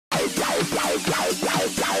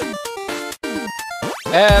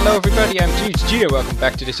Hello everybody, I'm GHG and welcome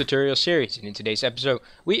back to this tutorial series, and in today's episode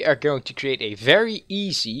we are going to create a very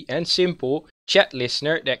easy and simple chat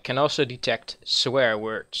listener that can also detect swear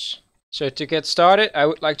words. So to get started, I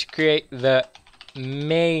would like to create the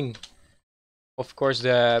main, of course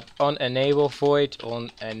the on-enable void,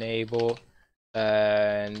 on-enable,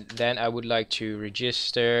 and then I would like to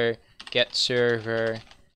register get server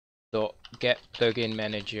dot get plugin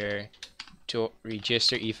manager to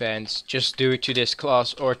register events. Just do it to this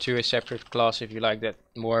class or to a separate class if you like that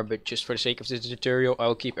more, but just for the sake of this tutorial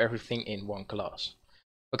I'll keep everything in one class.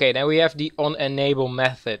 Okay, then we have the on-enable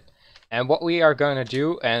method, and what we are going to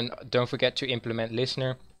do, and don't forget to implement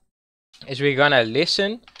listener, is we're gonna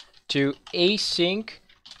listen to async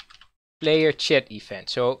player chat event.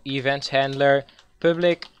 So event handler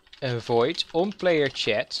public void on player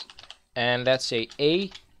chat, and let's say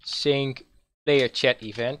async player chat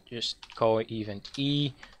event, just call it event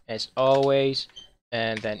E as always,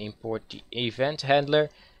 and then import the event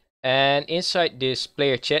handler. And inside this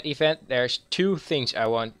player chat event there's two things I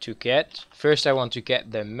want to get. First I want to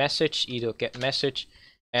get the message, either get message,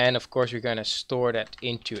 and of course we're gonna store that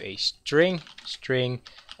into a string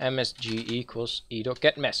msg equals either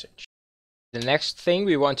get message. The next thing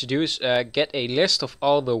we want to do is get a list of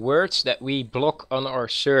all the words that we block on our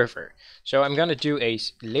server. So I'm gonna do a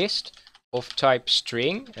list of type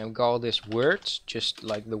string and call this words, just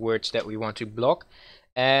like the words that we want to block.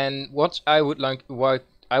 And what I would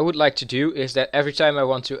like to do is that every time I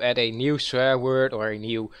want to add a new swear word or a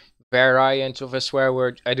new variant of a swear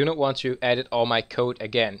word, I do not want to edit all my code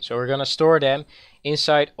again. So we're gonna store them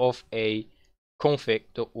inside of a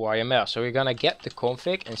config.yml. So we're gonna get the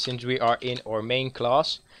config, and since we are in our main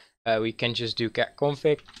class, we can just do get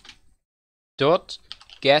config dot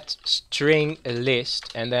get string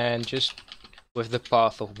list, and then just with the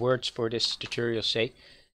path of words for this tutorial sake,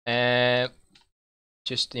 and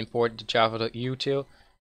just import the java.util.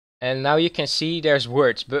 And now you can see there's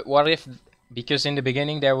words, but what if, because in the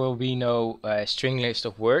beginning there will be no string list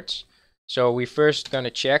of words, so we first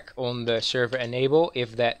gonna check on the server enable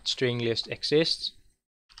if that string list exists.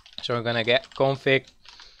 So I'm gonna get config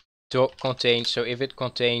dot contain, so if it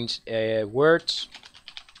contains words,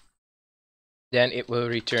 then it will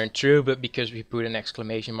return true, but because we put an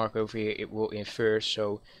exclamation mark over here it will infer.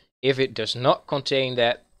 So if it does not contain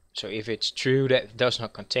that, so if it's true that it does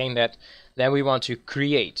not contain that, then we want to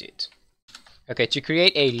create it. Okay, to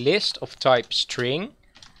create a list of type string,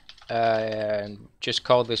 just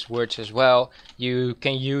call this words as well. You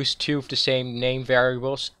can use two of the same name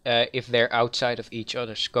variables if they're outside of each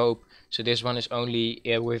other's scope. So this one is only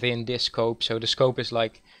within this scope, so the scope is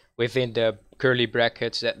like within the curly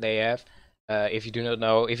brackets that they have. If you do not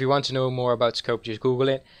know, if you want to know more about scope, just Google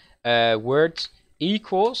it. Words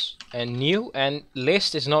equals and new, and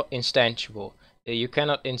list is not instantiable. You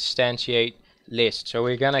cannot instantiate list, so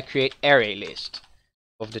we're gonna create array list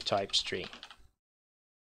of the type string.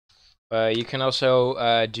 You can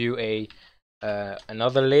also do a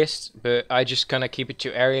another list, but I just gonna keep it to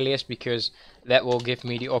array list because that will give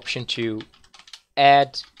me the option to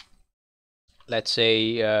add, let's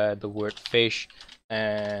say the word fish,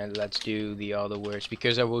 and let's do the other words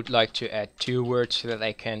because I would like to add two words so that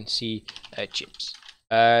I can see chips,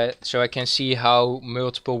 so I can see how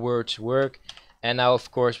multiple words work. And now of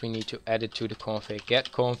course we need to add it to the config,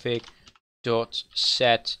 get config dot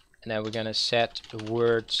set, and then we're gonna set the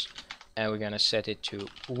words, and we're gonna set it to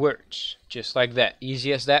words, just like that.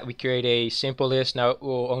 Easy as that. We create a simple list. Now it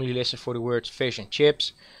will only listen for the words fish and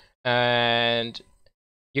chips, and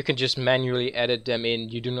you can just manually edit them in.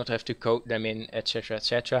 You do not have to code them in, etc,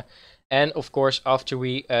 etc. And of course after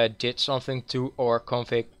we did something to our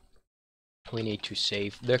config, we need to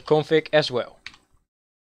save the config as well.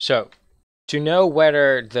 So to know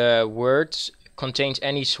whether the words contains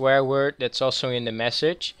any swear word that's also in the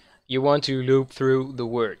message, you want to loop through the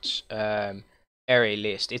words array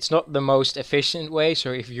list. It's not the most efficient way,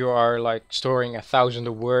 so if you are like storing 1,000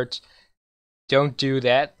 words, don't do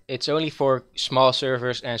that. It's only for small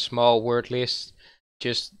servers and small word lists.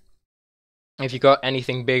 Just if you got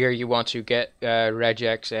anything bigger, you want to get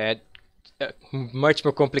regex and much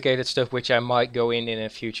more complicated stuff, which I might go in a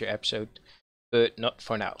future episode, but not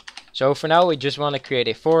for now. So for now we just want to create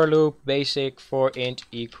a for loop, basic for int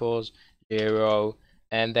equals 0,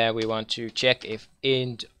 and then we want to check if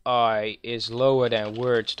int I is lower than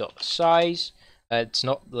words dot size. It's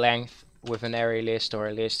not length with an array list or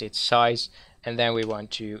a list, it's size. And then we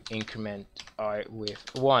want to increment I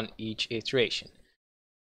with 1 each iteration.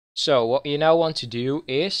 So what you now want to do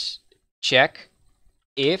is check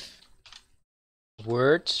if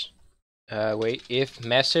words, if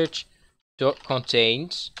message dot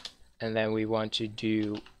contains, and then we want to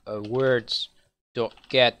do a words dot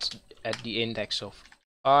get at the index of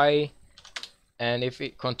I, and if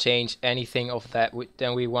it contains anything of that,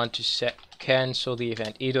 then we want to set cancel the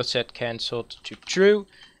event e dot set cancelled to true,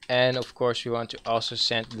 and of course we want to also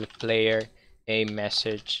send the player a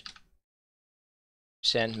message,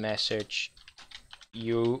 send message,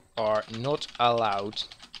 you are not allowed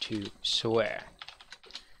to swear.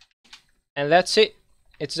 And that's it.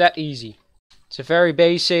 It's that easy. It's a very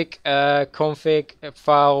basic config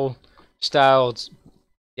file styled,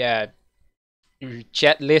 yeah,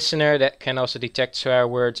 chat listener that can also detect swear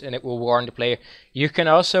words, and it will warn the player. You can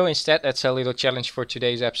also instead, that's a little challenge for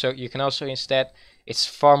today's episode, you can also instead, it's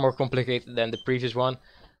far more complicated than the previous one,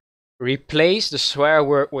 replace the swear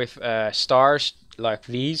word with stars like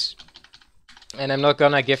these. And I'm not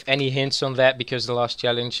gonna give any hints on that because the last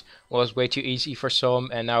challenge was way too easy for some,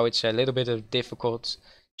 and now it's a little bit of a difficult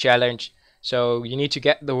challenge. So you need to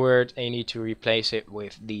get the word and you need to replace it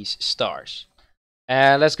with these stars.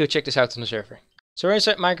 And let's go check this out on the server. So we're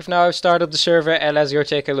inside Minecraft now. I've started the server, and let's go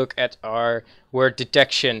take a look at our word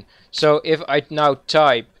detection. So if I now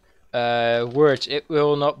type words, it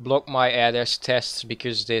will not block my address tests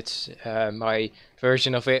because it's my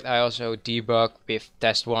version of it. I also debug with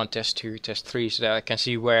test 1, test 2, test 3 so that I can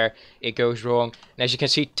see where it goes wrong. And as you can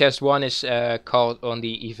see, test 1 is called on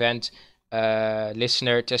the event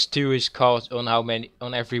listener, test 2 is called on how many,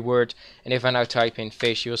 on every word, and if I now type in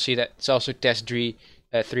fish, you'll see that it's also test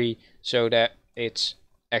 3 so that it's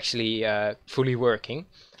actually fully working.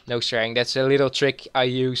 No swearing. That's a little trick I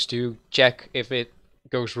use to check if it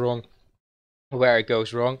goes wrong, where it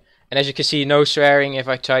goes wrong. And as you can see, no swearing. If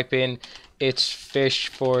I type in it's fish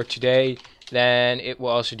for today, then it will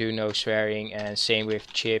also do no swearing, and same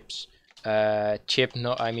with chips.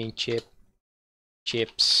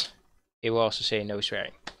 Chips. It will also say no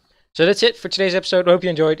swearing. So that's it for today's episode. I hope you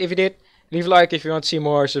enjoyed. If you did, leave a like. If you want to see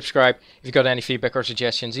more, subscribe. If you got any feedback or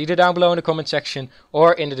suggestions, either down below in the comment section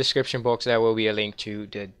or in the description box, there will be a link to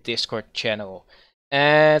the Discord channel.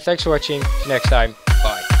 And thanks for watching. Next time,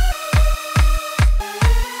 bye.